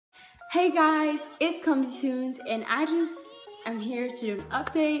Hey guys, it's Clumsy Tunes, and I'm here to do an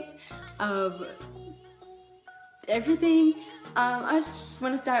update of everything. I just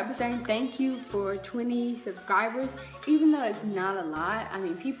want to start by saying thank you for 20 subscribers, even though it's not a lot. I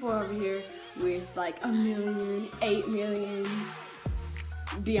mean, people over here with like 1 million, 8 million,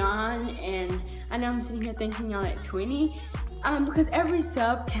 beyond, and I know I'm sitting here thinking y'all at 20. Because every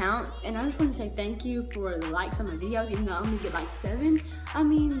sub counts, and I just want to say thank you for the likes on my videos, even though I only get like 7. I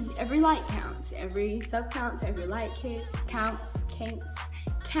mean, every like counts, every sub counts, every like counts,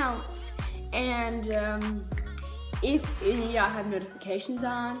 and if any of y'all have notifications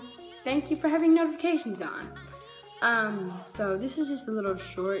on, thank you for having notifications on. So this is just a little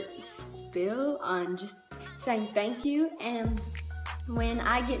short spiel on just saying thank you, and when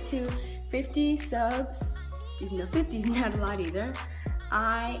I get to 50 subs, even though 50 is not a lot either,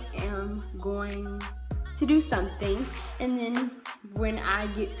 I am going to do something, and then when I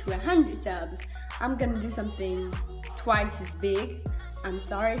get to 100 subs, I'm gonna do something twice as big. I'm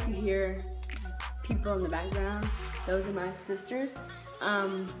sorry if you hear people in the background, those are my sisters.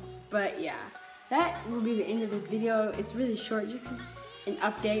 But yeah, that will be the end of this video. It's really short, just an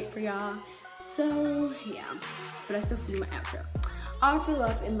update for y'all. So yeah, but I still have to do my outro. All for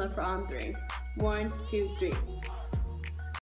love and love for all in 3. 1, 2, 3.